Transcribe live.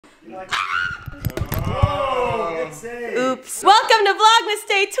Oh, good save. Oops. Welcome to Vlogmas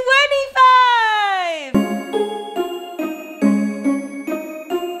Day 25!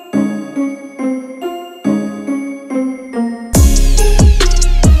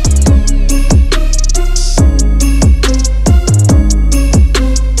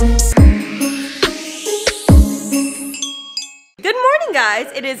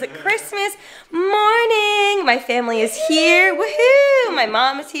 Guys, it is Christmas morning. My family is here. Woohoo! My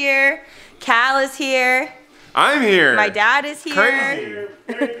mom is here. Cal is here. I'm here. My dad is here. Crazy.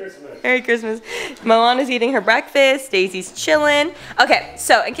 Merry Christmas. Merry Christmas. Moana's eating her breakfast. Daisy's chilling. Okay,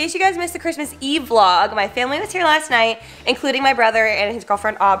 so in case you guys missed the Christmas Eve vlog, my family was here last night, including my brother and his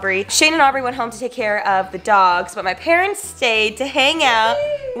girlfriend Aubrey. Shane and Aubrey went home to take care of the dogs, but my parents stayed to hang out.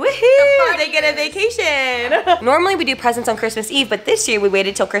 Woohoo! They get a vacation. Normally we do presents on Christmas Eve, but this year we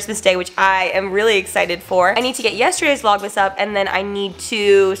waited till Christmas Day, which I am really excited for. I need to get yesterday's Vlogmas up, and then I need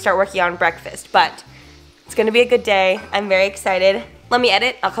to start working on breakfast, but it's gonna be a good day. I'm very excited. Let me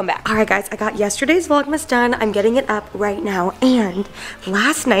edit, I'll come back. All right guys, I got yesterday's Vlogmas done. I'm getting it up right now. And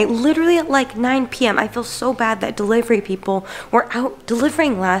last night, literally at like 9 p.m., I feel so bad that delivery people were out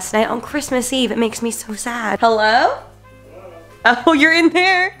delivering last night on Christmas Eve. It makes me so sad. Hello? Oh, you're in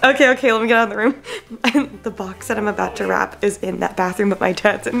there? Okay, let me get out of the room. The box that I'm about to wrap is in that bathroom, but my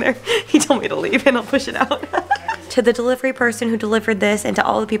dad's in there. He told me to leave and I'll push it out. To the delivery person who delivered this and to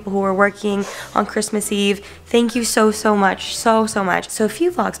all the people who were working on Christmas Eve, thank you so much, so much. So a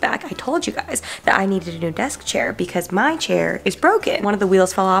few vlogs back, I told you guys that I needed a new desk chair because my chair is broken. One of the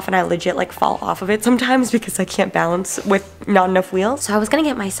wheels fell off and I legit like fall off of it sometimes because I can't balance with not enough wheels. So I was gonna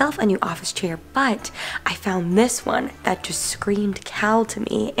get myself a new office chair, but I found this one that just screamed Cal to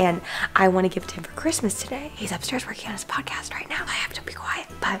me and I want to give it to him for Christmas today. He's upstairs working on his podcast right now. I have to be quiet,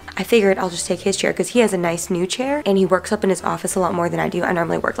 but I figured I'll just take his chair because he has a nice new chair and he works up in his office a lot more than I do. I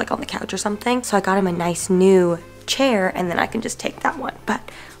normally work like on the couch or something. So I got him a nice new chair and then I can just take that one. But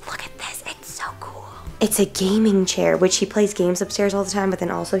look at this, it's so cool. It's a gaming chair, which he plays games upstairs all the time, but then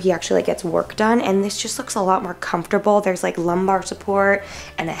also he actually like gets work done. And this just looks a lot more comfortable. There's like lumbar support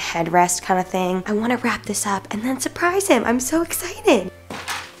and a headrest kind of thing. I want to wrap this up and then surprise him. I'm so excited.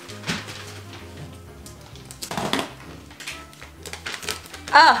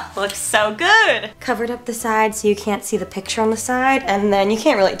 Oh, looks so good. Covered up the side so you can't see the picture on the side, and then you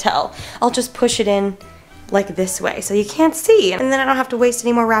can't really tell. I'll just push it in like this way so you can't see, and then I don't have to waste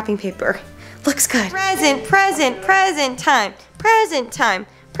any more wrapping paper. Looks good. Present time.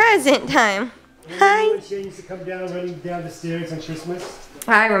 Hi. When Shane used to come down running down the stairs on Christmas.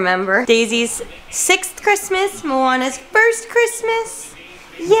 I remember. Daisy's 6th Christmas, Moana's 1st Christmas.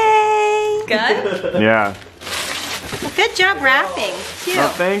 Yay! Good? Yeah. Good job wrapping. Cute. Oh,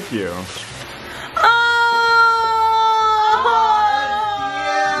 thank you.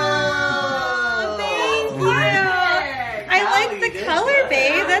 Oh, thank you. I like the color,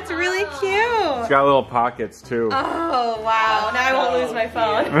 babe. That's really cute. It's got little pockets too. Oh, wow. Now I won't lose my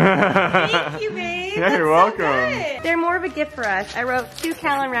phone. Thank you, babe. Yeah, you're welcome. So they're more of a gift for us. I wrote to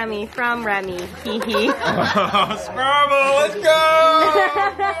Cal and Remy from Remy. Hee hee. Oh, Scrabble, let's go!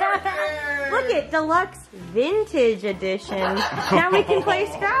 Look at Deluxe Vintage Edition. Now we can play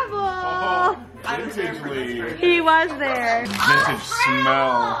Scrabble. Vintagely. He was there. Vintage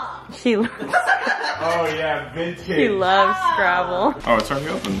smell. She loves, Oh yeah, vintage. she loves Scrabble. Oh, it's already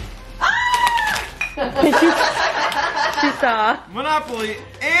open. She saw. Monopoly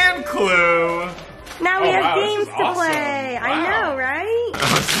and Clue. Now we have wow, this games is to awesome. play. I Wow. know, right?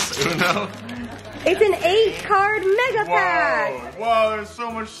 Oh, is this Uno? It's an 8-card mega pack. Whoa, there's so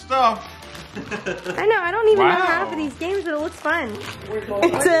much stuff. I know, I don't even know Wow. half of these games, but it looks fun.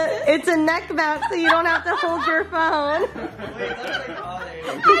 It's a neck mount so you don't have to hold your phone. I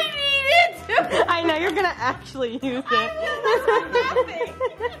need it! I know, you're gonna actually use it.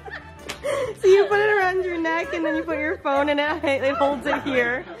 So you put it around your neck and then you put your phone in it, it holds it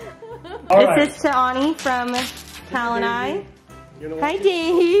here. This is to Ani from Cal and I. Hi,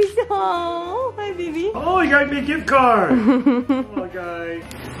 Days. Oh, hi, baby. Oh, you got me a gift card. Oh, guys.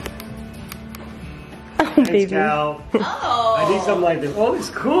 Thanks, Baby. Cal. Oh. I need something like this. Oh, it's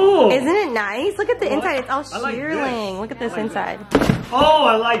cool. Isn't it nice? Look at the inside. It's all I like shearling. this. Look at this inside. Oh,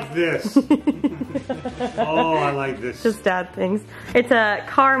 I like this. Oh, I like this. Just dad things. It's a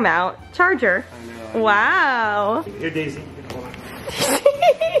car mount charger. I know. Wow. Here, Daisy.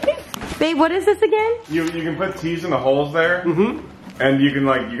 Babe, what is this again? You can put T's in the holes there. Mm-hmm. And you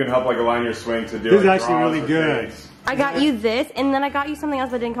can help like align your swing to do. This is like, actually draws really or good. fades. I got you this, and then I got you something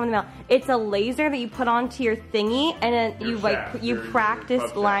else that didn't come in the mail. It's a laser that you put onto your thingy, and then Your you shaft, like you your practice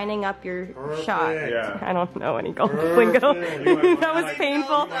club lining up your shot. Yeah. I don't know any golf lingo. Perfect. That was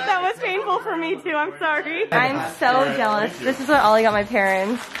painful. That was painful for me too. I'm sorry. I'm so jealous. This is what Ollie got my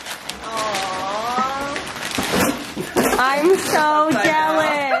parents. Aww. I'm so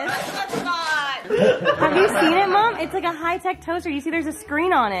jealous. Have you seen it, Mom? It's like a high-tech toaster. You see, there's a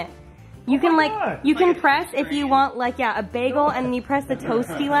screen on it. You can you can press if you want a bagel, and then you press the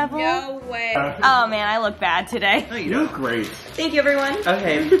toasty level. No way. Oh man, I look bad today. No, you look great. Thank you, everyone.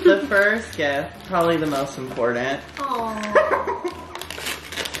 Okay, the first gift, probably the most important. Aww.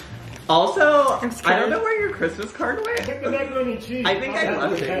 Also, I don't know where your Christmas card went. Check the macaroni and cheese. I think I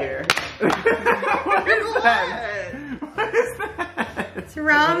left it here. What is that? What is that? It's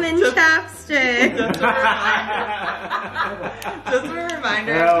ramen chapstick. Just a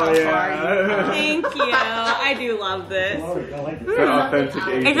reminder Hell of how yeah. far you've come. Thank you. I do love this. Oh, I like it. It's an authentic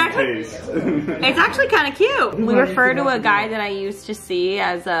Asian taste. It's actually kind of cute. We refer to a guy that I used to see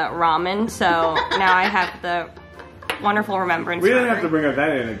as a ramen, so now I have the wonderful remembrance. We didn't forever. have to bring up that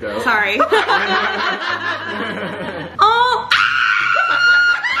anecdote. Sorry. Oh!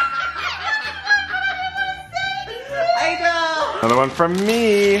 I know. Another one from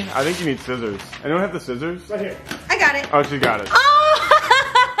me. I think you need scissors. Anyone have the scissors? Right here. I got it. Oh, she got it. Oh!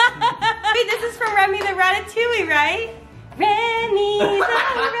 Wait, this is from Remy the Ratatouille, right? Remy the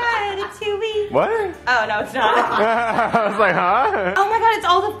Ratatouille. What? Oh, no, it's not. I was like, huh? Oh my god, it's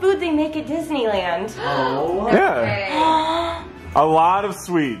all the food they make at Disneyland. Oh. Yeah. A lot of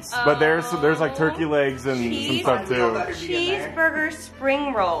sweets, but there's like turkey legs and Cheese. some stuff too. Cheeseburger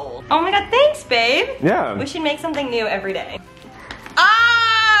spring roll. Oh my god, thanks, babe. Yeah. We should make something new every day.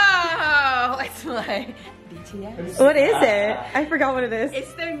 Oh, it's like BTS. What is it? I forgot what it is.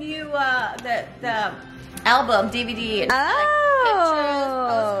 It's their new, the album, DVD. It's Oh.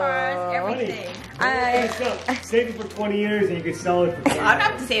 postcards, everything. Save it for 20 years and you can sell it for I don't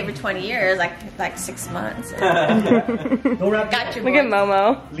have to save for 20 years, like 6 months. Don't wrap it. Got you, Look at boy.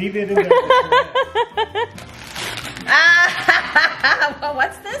 Momo. Leave it in there. Well,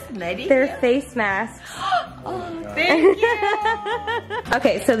 what's this, lady? They're face masks. Oh, thank you.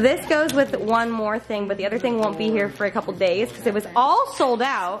 Okay, so this goes with one more thing, but the other thing won't be here for a couple days because it was all sold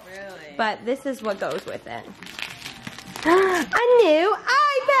out. Really? But this is what goes with it. A new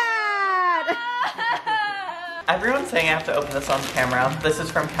iPad! Everyone's saying I have to open this on camera. This is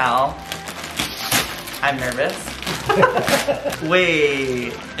from Cal. I'm nervous.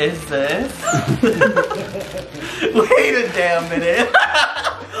 Wait, is this? Wait a damn minute.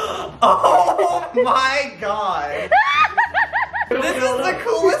 Oh my god. This is the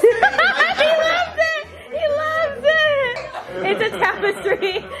coolest thing. He loves it! He loves it! It's a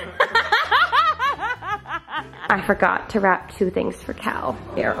tapestry. I forgot to wrap two things for Cal.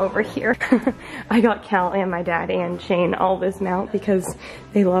 They're over here. I got Cal and my dad and Shane all this mount because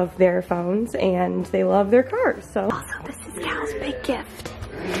they love their phones and they love their cars. So also, this is Cal's big gift.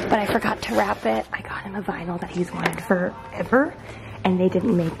 But I forgot to wrap it. I got him a vinyl that he's wanted forever. And they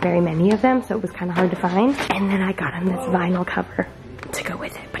didn't make very many of them, so it was kind of hard to find. And then I got him this vinyl cover to go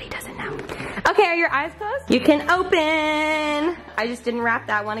with it, but he doesn't know. Okay, are your eyes closed? You can open. I just didn't wrap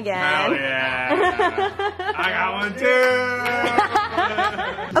that one again. Hell yeah. I got one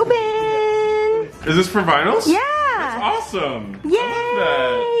too. Open. Is this for vinyls? Yeah. That's awesome. Yay. I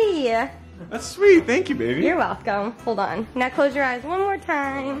love that. That's sweet. Thank you, baby. You're welcome. Hold on. Now close your eyes one more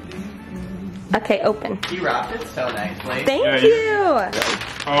time. Okay, open. You wrapped it so nicely. Thank Yeah, you.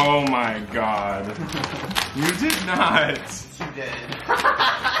 Oh my god. You did not. You did.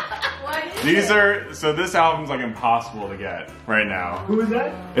 These are, so this album's like impossible to get right now. Who is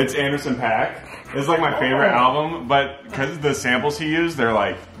that? It's Anderson .Paak. It's like my favorite album, but because of the samples he used, they're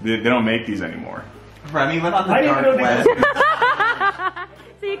like, they don't make these anymore. Remy went on the I didn't know dark they- web.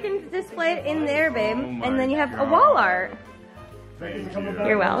 So you can display it in there, babe. Oh And then you have my a wall God. art. Thank you.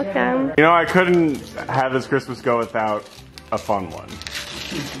 You're welcome. You know, I couldn't have this Christmas go without a fun one.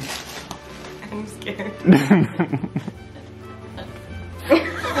 I'm scared.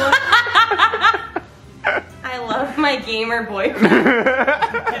 I love my gamer boyfriend.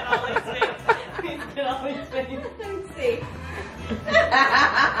 Get all his face. Please get all his face. Let me see.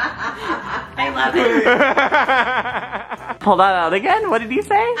 I love it. Hold that out again. What did you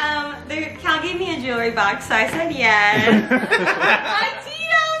say? Cal gave me a jewelry box, so I said yes. My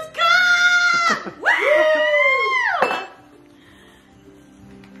Tito's come! Woo!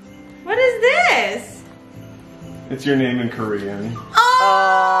 What is this? It's your name in Korean. Oh!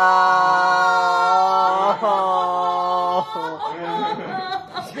 cool.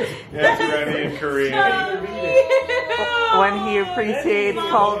 Yeah, Granny in Korean. When he appreciates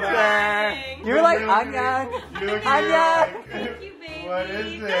culture. You're like, Anya. Anya. Thank you, baby. What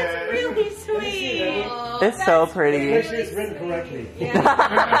is That's it? really sweet. It's so pretty. Actually, it's written correctly.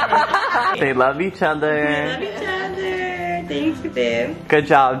 They love each other. Love each other. Thank you, babe. Good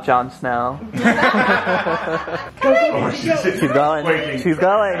job, Jon Snow. Oh, she's She's going. She's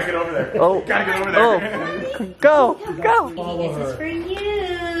going. Gotta get over there. Oh. Gotta get over there. Oh. Go. Go. Follow This is her. for you.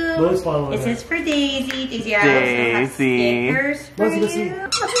 Rose follow This her. is for Daisy. Daisy, I also Daisy. have stickers for Let's go see. you.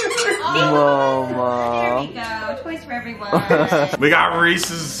 Mama. There we go. Toys for everyone. We got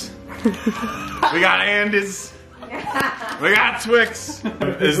Reese's. We got Andes. We got Twix.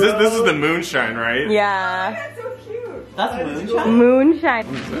 This is the moonshine, right? Yeah. That's moonshine. Moonshine.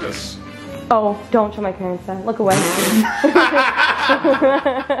 What is this? Oh, don't show my parents that. Look away.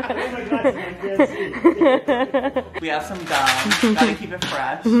 We have some gum. Gotta keep it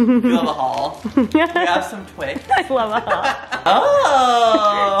fresh. We love a haul. We have some Twix. I love it.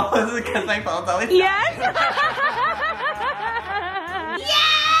 Oh, this is because my phone's always. Yes!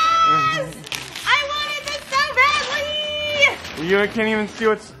 Yes! I wanted this so badly! You can't even see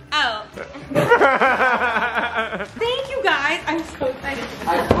what's. Oh. Thank you guys. I'm so excited.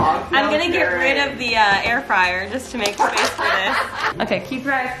 I'm gonna get rid of the air fryer just to make space for this. Okay, keep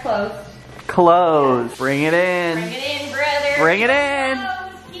your eyes closed. Close. Bring it in. Bring it in, brother. Bring it in.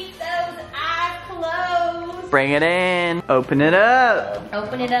 Keep those eyes closed. Bring it in. Open it up.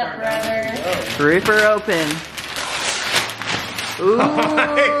 Open it up, brother. Reaper open. Ooh. Oh my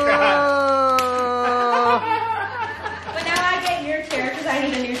God. But now I get your chair because I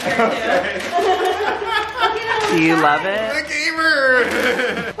need a new chair too. Do you love it? The gamer.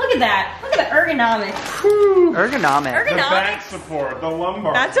 Look at that. Look at the ergonomics. Ergonomic. The back support, the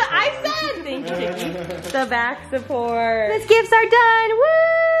lumbar. That's what I said. Thank you, Chicky. The back support. Christmas gifts are done.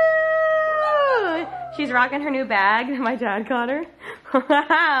 Woo! She's rocking her new bag that my dad got her.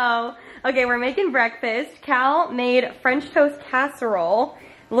 Wow. Okay, we're making breakfast. Cal made French toast casserole.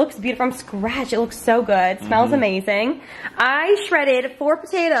 It looks beautiful from scratch. It looks so good. Smells amazing. I shredded 4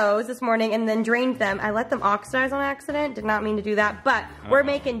 potatoes this morning and then drained them. I let them oxidize on accident. Did not mean to do that. But we're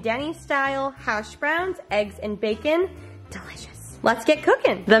making Denny style hash browns, eggs and bacon. Delicious. Let's get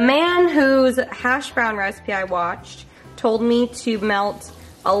cooking. The man whose hash brown recipe I watched told me to melt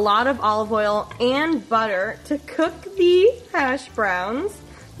a lot of olive oil and butter to cook the hash browns.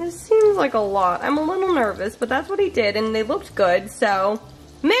 This seems like a lot. I'm a little nervous, but that's what he did and they looked good, so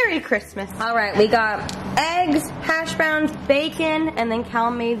Merry Christmas. All right, we got eggs, hash browns, bacon, and then Cal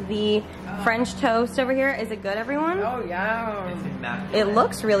made the French toast over here. Is it good, everyone? Oh, yeah. It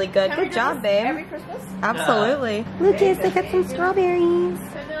looks really good. Good job, babe. Every Christmas? Absolutely. Lucas, I got some strawberries.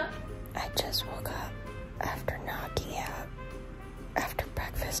 I just woke up after knocking out after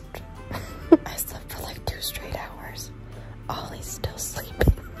breakfast. I slept for like 2 straight hours. Ollie's still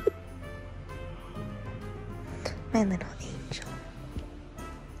sleeping. My little angel.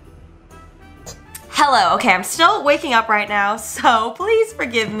 Hello, okay, I'm still waking up right now, so please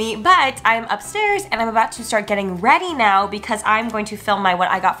forgive me, but I'm upstairs and I'm about to start getting ready now because I'm going to film my what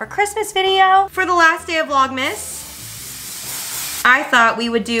I got for Christmas video. For the last day of Vlogmas, I thought we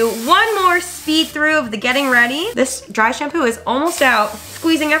would do one more speed through of the getting ready. This dry shampoo is almost out,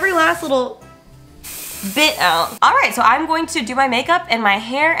 squeezing every last little bit out. All right, so I'm going to do my makeup and my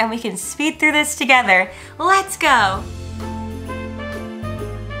hair and we can speed through this together. Let's go.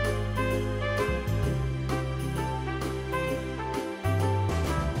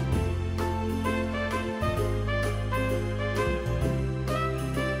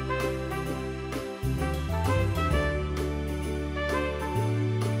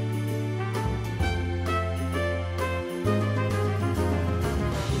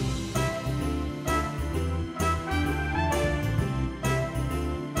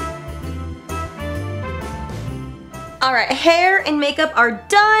 All right, hair and makeup are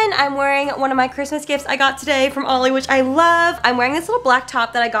done. I'm wearing one of my Christmas gifts I got today from Ollie, which I love. I'm wearing this little black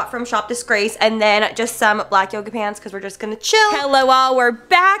top that I got from Shop Disgrace and then just some black yoga pants because we're just gonna chill. Hello all, we're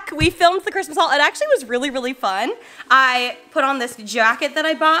back. We filmed the Christmas haul. It actually was really, really fun. I put on this jacket that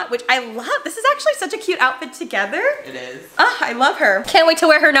I bought, which I love. This is actually such a cute outfit together. It is. Oh, I love her. Can't wait to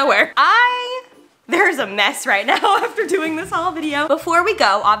wear her nowhere. There's a mess right now after doing this haul video. Before we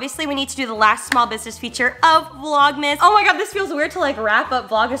go, obviously we need to do the last small business feature of Vlogmas. Oh my god, this feels weird to like wrap up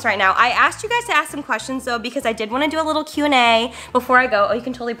Vlogmas right now. I asked you guys to ask some questions though because I did want to do a little Q&A before I go. Oh, you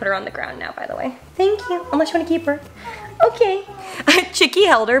can totally put her on the ground now, by the way. Thank you, unless you want to keep her. Okay. Chicky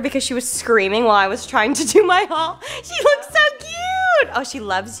held her because she was screaming while I was trying to do my haul. She looks so cute. Oh, she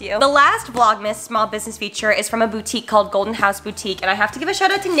loves you. The last Vlogmas small business feature is from a boutique called Golden House Boutique, and I have to give a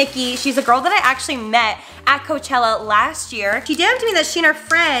shout out to Nikki. She's a girl that I actually met at Coachella last year. She DM'd me that she and her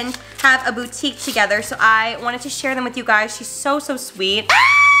friend have a boutique together, so I wanted to share them with you guys. She's so, so sweet.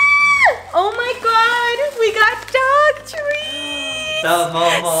 Oh my god, we got dog treats!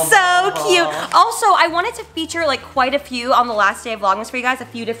 So cute. Also, I wanted to feature like quite a few on the last day of Vlogmas for you guys, a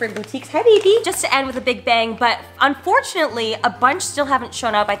few different boutiques. Hi baby. Just to end with a big bang, but unfortunately, a bunch still haven't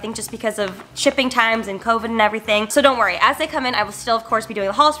shown up, I think just because of shipping times and COVID and everything. So don't worry, as they come in, I will still of course be doing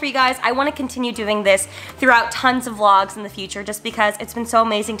the hauls for you guys. I want to continue doing this throughout tons of vlogs in the future just because it's been so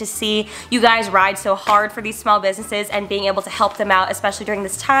amazing to see you guys ride so hard for these small businesses and being able to help them out, especially during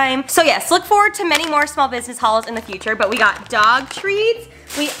this time. So yes, look forward to many more small business hauls in the future, but we got dog treats.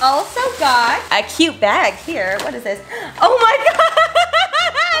 We also got a cute bag here. What is this? Oh my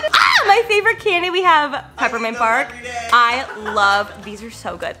god! Ah, my favorite candy. We have peppermint bark. I love, these are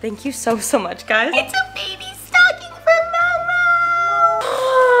so good. Thank you so, so much, guys. It's a baby stocking for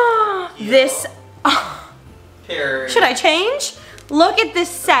Momo. This, should I change? Look at this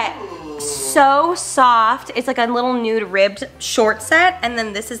set. So soft. It's like a little nude ribbed short set, and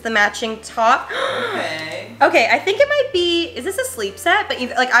then this is the matching top. Okay, I think it might be, is this a sleep set? But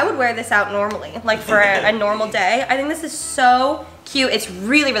like I would wear this out normally, like for a normal day. I think this is so cute. It's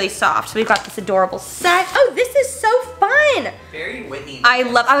really, really soft. So we've got this adorable set. Oh, this is so fun. Very Whitney. I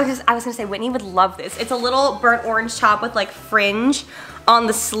was gonna say Whitney would love this. It's a little burnt orange top with like fringe on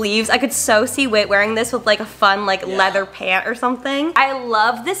the sleeves. I could so see Whit wearing this with like a fun like leather pant or something. I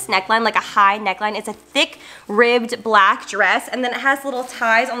love this neckline, like a high neckline. It's a thick ribbed black dress, and then it has little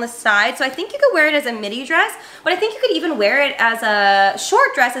ties on the side. So I think you could wear it as a midi dress, but I think you could even wear it as a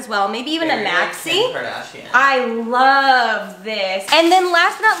short dress as well, maybe even a maxi. I love this. And then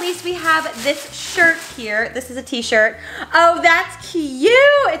last but not least, we have this shirt here. This is a t-shirt. Oh, that's cute.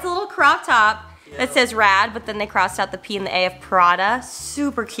 It's a little crop top. It says rad, but then they crossed out the P and the A of Prada.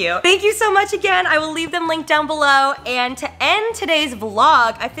 Super cute. Thank you so much again. I will leave them linked down below. And to end today's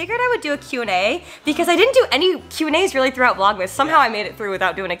vlog, I figured I would do a Q&A because I didn't do any Q&As really throughout Vlogmas. Somehow I made it through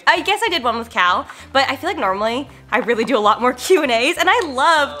without doing it. I guess I did one with Cal, but I feel like normally I really do a lot more Q&As, and I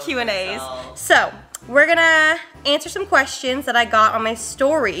love Q&As. So we're gonna answer some questions that I got on my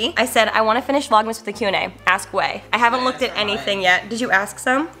story. I said I want to finish Vlogmas with a Q&A. Ask away. I haven't looked at anything yet. Did you ask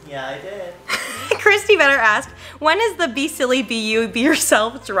some? Yeah, I did. Christy Vetter asked, when is the Be Silly, Be You, Be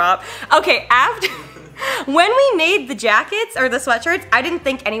Yourself drop? Okay, after, when we made the jackets or the sweatshirts, I didn't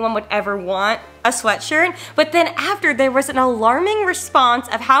think anyone would ever want a sweatshirt, but then after there was an alarming response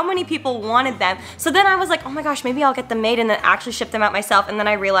of how many people wanted them. So then I was like, oh my gosh, maybe I'll get them made and then actually ship them out myself. And then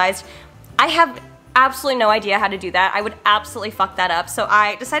I realized I have absolutely no idea how to do that. I would absolutely fuck that up, so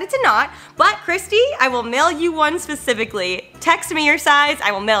I decided to not. But Christy, I will mail you one specifically. Text me your size,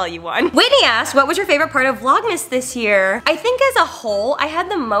 I will mail you one. Whitney asked, what was your favorite part of Vlogmas this year? I think as a whole, I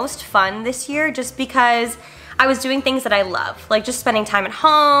had the most fun this year just because I was doing things that I love, like just spending time at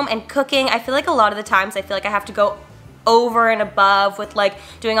home and cooking. I feel like a lot of the times I feel like I have to go over and above with like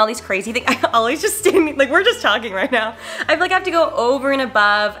doing all these crazy things. I always just standing, like we're just talking right now. I feel like I have to go over and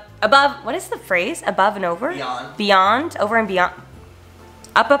above, what is the phrase? Above and over? Beyond. Beyond, over and beyond.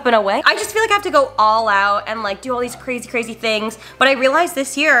 Up and away. I just feel like I have to go all out and like do all these crazy things, but I realized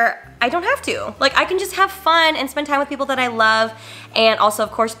this year I don't have to. Like I can just have fun and spend time with people that I love and also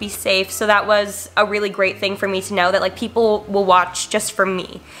of course be safe. So that was a really great thing for me to know that like people will watch just for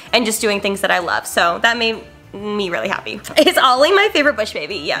me and just doing things that I love. So that made me really happy. Is Ollie my favorite Bush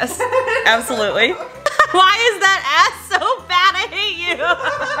baby? Yes, absolutely. Why is that ass so bad? I hate you.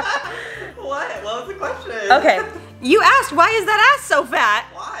 What? What was the question? Okay, you asked why is that ass so fat?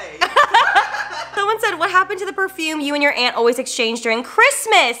 Why? Someone said, what happened to the perfume you and your aunt always exchange during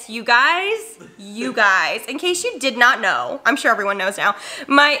Christmas? You guys, in case you did not know, I'm sure everyone knows now,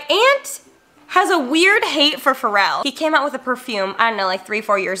 my aunt has a weird hate for Pharrell. He came out with a perfume, I don't know, like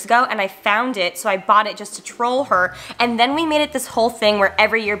 3-4 years ago, and I found it, so I bought it just to troll her, and then we made it this whole thing where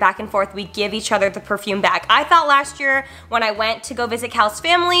every year back and forth we give each other the perfume back. I thought last year when I went to go visit Cal's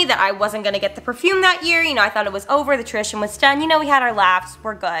family that I wasn't gonna get the perfume that year, you know, I thought it was over, the tradition was done, you know, we had our laughs,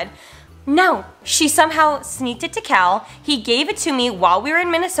 we're good. No, she somehow sneaked it to Cal. He gave it to me while we were in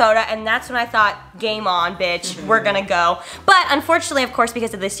Minnesota, and that's when I thought, game on, bitch, we're gonna go. But unfortunately, of course,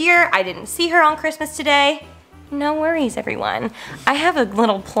 because of this year, I didn't see her on Christmas today. No worries, everyone. I have a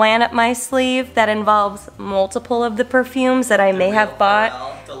little plan up my sleeve that involves multiple of the perfumes that I may have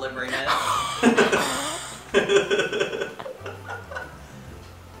bought. Delivering it.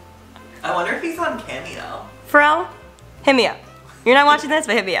 I wonder if he's on Cameo. Pharrell, hit me up. You're not watching this,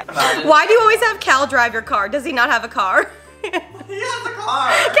 but hit me up. Why do you always have Cal drive your car? Does he not have a car? He has a car.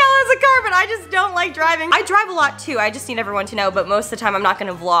 Cal has a car, but I just don't like driving. I drive a lot too. I just need everyone to know, but most of the time I'm not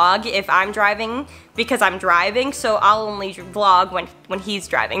gonna vlog if I'm driving because I'm driving, so I'll only vlog when he's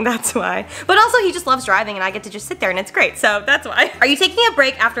driving, that's why. But also he just loves driving and I get to just sit there and it's great, so that's why. Are you taking a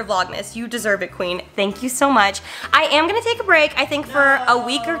break after Vlogmas? You deserve it, queen. Thank you so much. I am gonna take a break, I think for a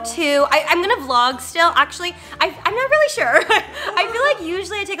week or two. I'm gonna vlog still, actually. I'm not really sure. I feel like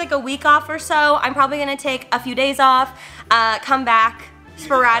usually I take like a week off or so. I'm probably gonna take a few days off, come back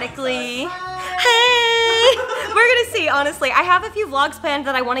sporadically. Hey! We're gonna see, honestly. I have a few vlogs planned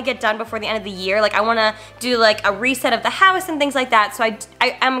that I wanna get done before the end of the year. Like I wanna do like a reset of the house and things like that, so I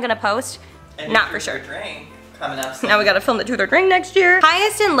am gonna post. And not for sure. Drink coming up soon. Now we gotta film the Truth or Drink next year.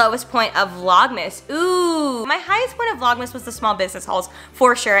 Highest and lowest point of Vlogmas. Ooh, my highest point of Vlogmas was the small business hauls,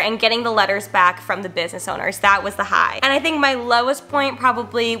 for sure, and getting the letters back from the business owners. That was the high. And I think my lowest point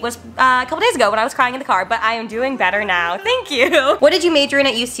probably was a couple days ago when I was crying in the car, but I am doing better now. Thank you. What did you major in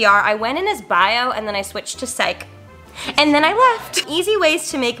at UCR? I went in as bio and then I switched to psych. And then I left. Easy ways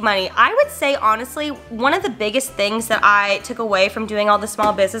to make money. I would say, honestly, one of the biggest things that I took away from doing all the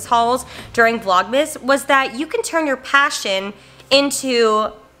small business hauls during Vlogmas was that you can turn your passion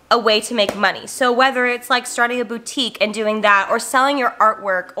into a way to make money. So whether it's like starting a boutique and doing that, or selling your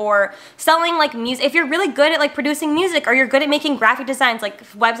artwork, or selling like music, if you're really good at like producing music, or you're good at making graphic designs, like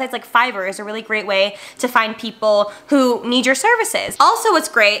websites like Fiverr is a really great way to find people who need your services. Also what's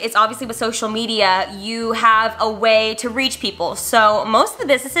great is obviously with social media, you have a way to reach people. So most of the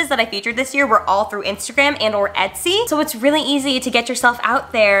businesses that I featured this year were all through Instagram and or Etsy. So it's really easy to get yourself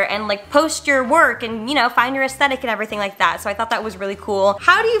out there and like post your work and, you know, find your aesthetic and everything like that. So I thought that was really cool.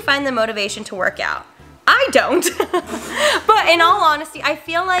 How do you find the motivation to work out? I don't. But in all honesty, I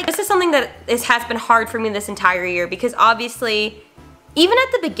feel like this is something that has been hard for me this entire year, because obviously even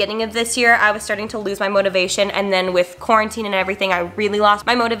at the beginning of this year, I was starting to lose my motivation, and then with quarantine and everything, I really lost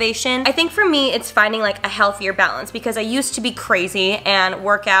my motivation. I think for me, it's finding like a healthier balance, because I used to be crazy and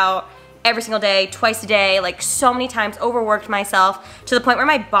work out every single day, twice a day, like so many times, overworked myself to the point where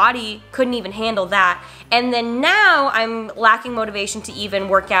my body couldn't even handle that. And then now I'm lacking motivation to even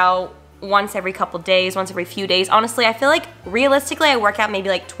work out once every couple days, once every few days. Honestly, I feel like realistically I work out maybe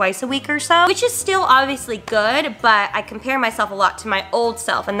like twice a week or so, which is still obviously good, but I compare myself a lot to my old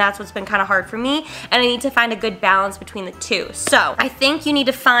self, and that's what's been kind of hard for me, and I need to find a good balance between the two. So I think you need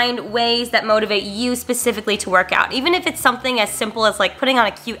to find ways that motivate you specifically to work out, even if it's something as simple as like putting on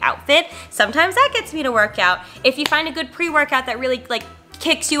a cute outfit. Sometimes that gets me to work out. If you find a good pre-workout that really like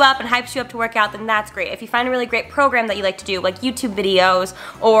kicks you up and hypes you up to work out, then that's great. If you find a really great program that you like to do, like YouTube videos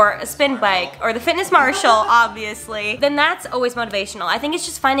or a spin bike or the Fitness Marshall, obviously, then that's always motivational. I think it's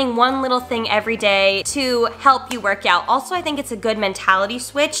just finding one little thing every day to help you work out. Also, I think it's a good mentality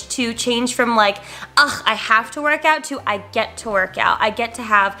switch to change from like, ugh, I have to work out, to I get to work out. I get to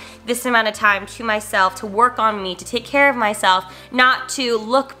have this amount of time to myself to work on me, to take care of myself, not to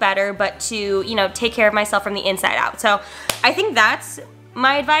look better, but to, you know, take care of myself from the inside out. So I think that's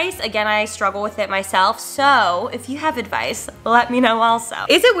my advice. Again, I struggle with it myself, so if you have advice, let me know also.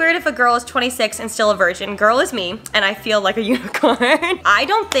 Is it weird if a girl is 26 and still a virgin? Girl is me, and I feel like a unicorn. I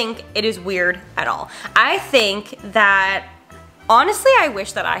don't think it is weird at all. I think that, honestly, I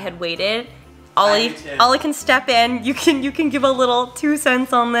wish that I had waited. Ollie can step in. You can give a little 2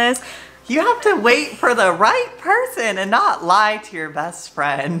 cents on this. You have to wait for the right person and not lie to your best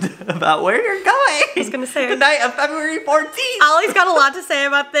friend about where you're going. I was gonna say the night of February 14th. Ollie's got a lot to say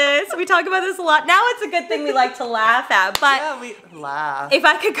about this. We talk about this a lot. Now it's a good thing we like to laugh at, but yeah, we laugh. If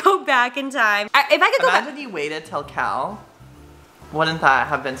I could go back in time, if I could go back. Imagine you waited till Cal. Wouldn't that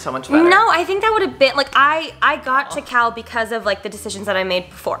have been so much better? No, I think that would have been, like, I got to Cal because of like the decisions that I made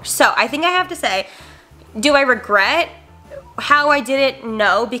before. So I think I have to say, do I regret how I did it?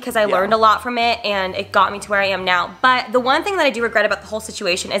 No, because I learned a lot from it and it got me to where I am now. But the one thing that I do regret about the whole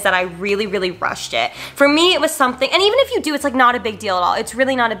situation is that I really, really rushed it. For me, it was something, and even if you do, it's like not a big deal at all. It's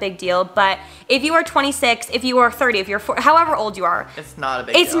really not a big deal. But if you are 26, if you are 30, if you're 40, however old you are, it's not a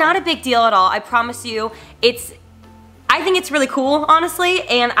big deal. It's not a big deal at all. I promise you. I think it's really cool, honestly,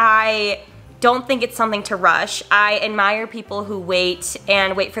 and I don't think it's something to rush. I admire people who wait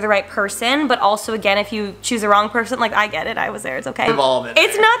and wait for the right person, but also, again, if you choose the wrong person, like, I get it, I was there, it's okay. We've all been there.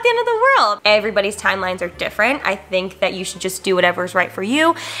 It's not the end of the world. Everybody's timelines are different. I think that you should just do whatever's right for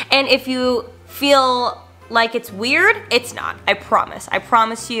you, and if you feel like it's weird, it's not. I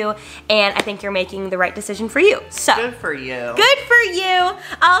promise you, and I think you're making the right decision for you. So good for you. Good for you.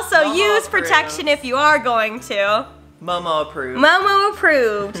 Also, Momo use approved. protection if you are going to. Momo approved. Momo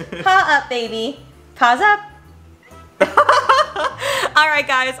approved. Paw up, baby. Paws up. All right,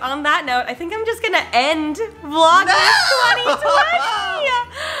 guys, on that note, I think I'm just gonna end Vlogmas 2020.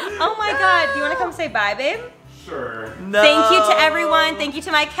 Oh my God, do you wanna come say bye, babe? Sure. No. Thank you to everyone. Thank you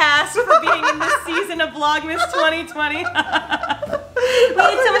to my cast for being in this season of Vlogmas 2020. We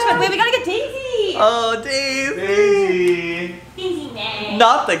had so much fun. Wait, we gotta get Daisy. Oh, Daisy. Daisy. Daisy, man.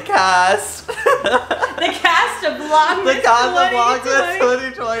 Not the cast. The cast of Vlogmas The cast of Vlogmas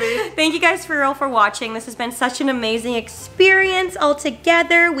 2020. 2020. Thank you guys for real for watching. This has been such an amazing experience all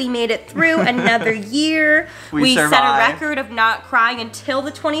together. We made it through another year. We set a survived. record of not crying until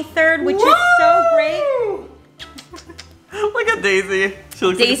the 23rd, which is so great. Look at Daisy. She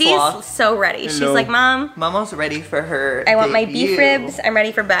looks Daisy like a is sloth. so ready. She's Hello. like, Mom, Mama's ready for her I want my beef debut. ribs. I'm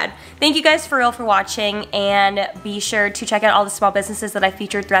ready for bed. Thank you guys for real for watching, and be sure to check out all the small businesses that I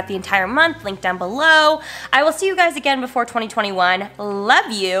featured throughout the entire month, linked down below. I will see you guys again before 2021.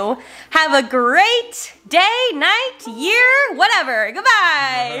 Love you. Have a great day, night, year, whatever.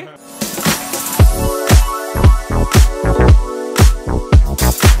 Goodbye.